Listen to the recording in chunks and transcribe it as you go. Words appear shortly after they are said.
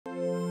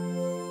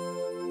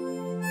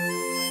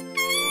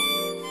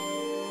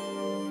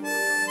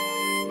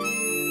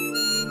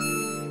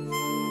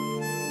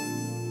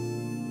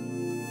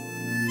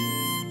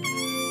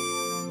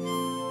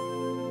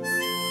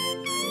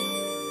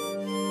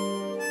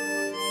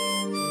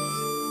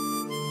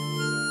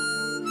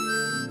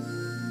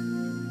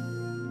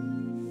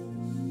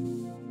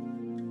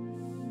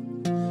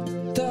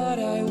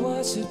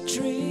was a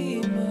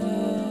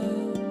dreamer,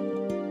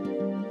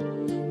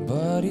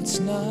 but it's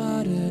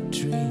not a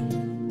dream.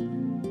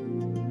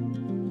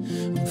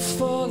 I'm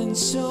falling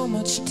so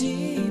much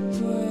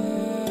deeper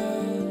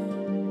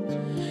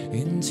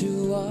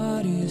into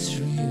what is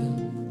real.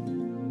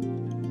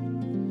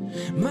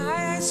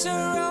 My eyes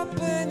are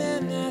open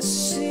and I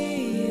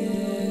see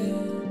it.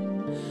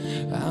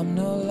 I'm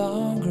no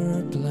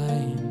longer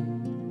blind.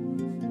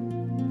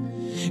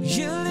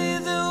 You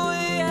lead the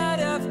way out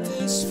of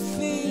this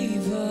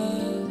fever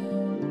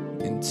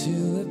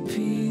into a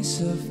peace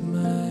of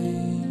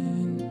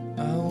mind.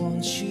 I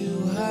want you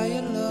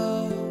higher,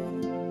 love,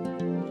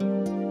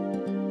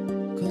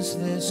 'cause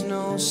there's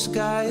no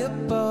sky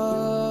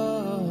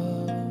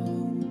above.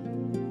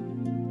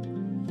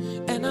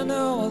 And I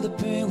know all the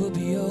pain will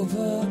be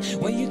over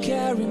when you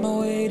carry my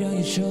weight on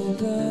your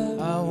shoulder.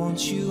 I want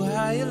you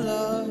higher,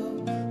 love,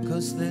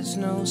 'cause there's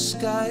no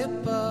sky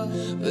above.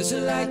 There's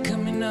a light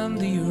coming on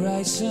the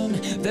horizon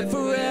that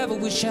forever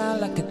will shine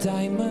like a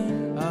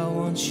diamond. I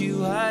want you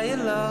higher,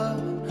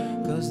 love,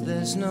 'cause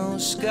there's no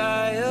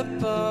sky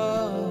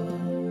above.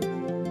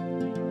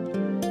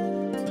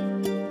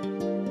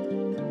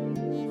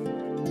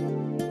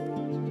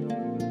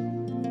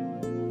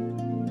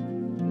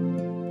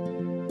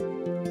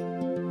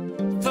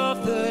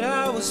 Thought that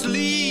I was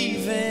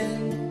leaving,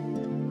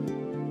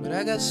 but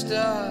I got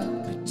stuck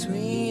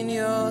between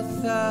your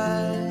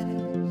thighs.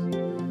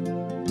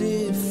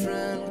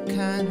 Different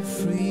kind of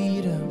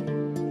freedom.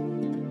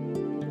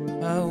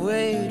 I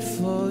wait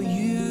for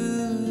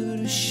you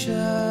to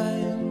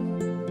shine.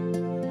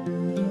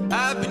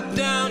 I've been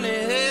down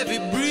and heavy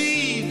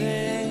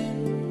breathing,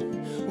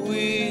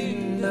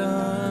 wind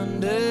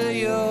under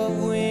your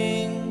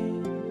wing.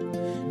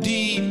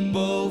 Deep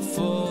bow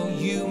for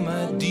you,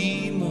 my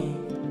demon,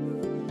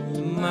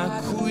 my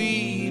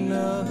queen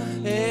of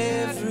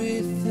everything.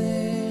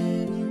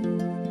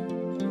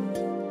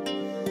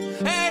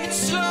 And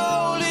it's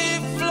slowly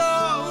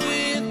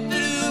flowing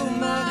through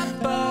my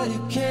body.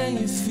 Can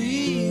you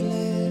feel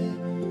it?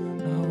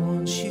 I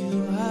want you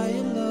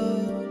higher,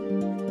 love,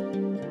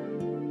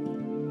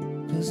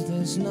 'cause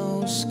there's no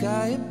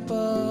sky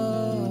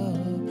above.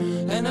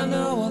 And I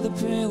know all the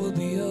pain will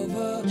be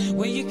over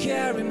when you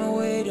carry my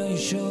weight on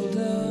your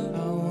shoulder.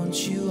 I want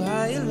you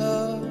higher,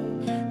 love,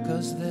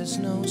 'cause there's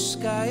no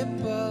sky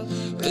above.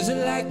 There's a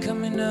light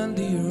coming on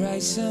the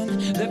horizon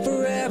that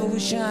forever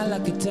will shine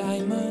like a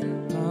diamond.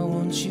 I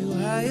want you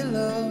higher,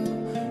 love,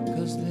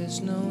 'cause there's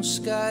no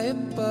sky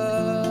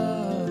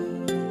above.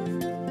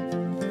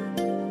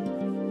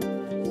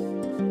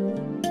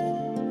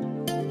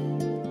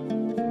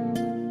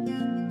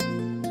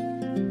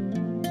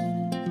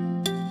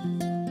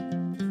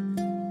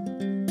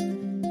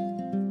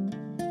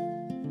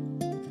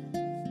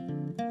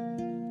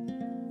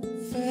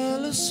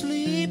 Fell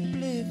asleep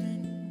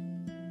living,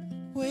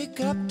 wake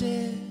up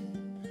dead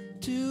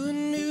to a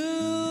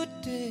new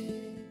day,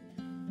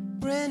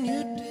 brand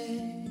new day.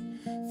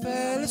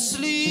 Fell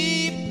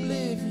asleep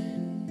living,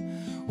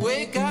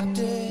 wake up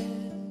dead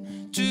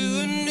to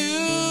a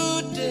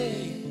new day,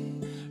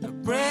 a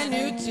brand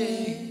new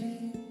day.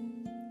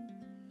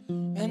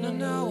 And I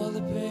know all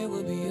the pain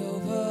will be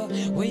over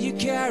when you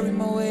carry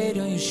my weight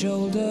on your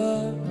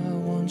shoulder. I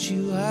want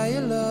you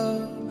higher,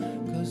 love,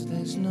 'cause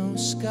there's no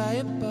sky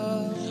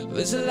above.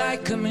 There's a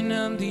light coming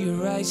on the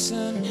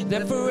horizon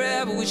that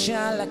forever will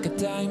shine like a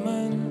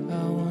diamond.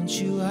 I want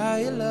you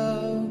higher,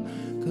 love,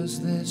 'cause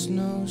there's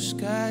no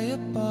sky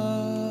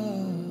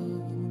above.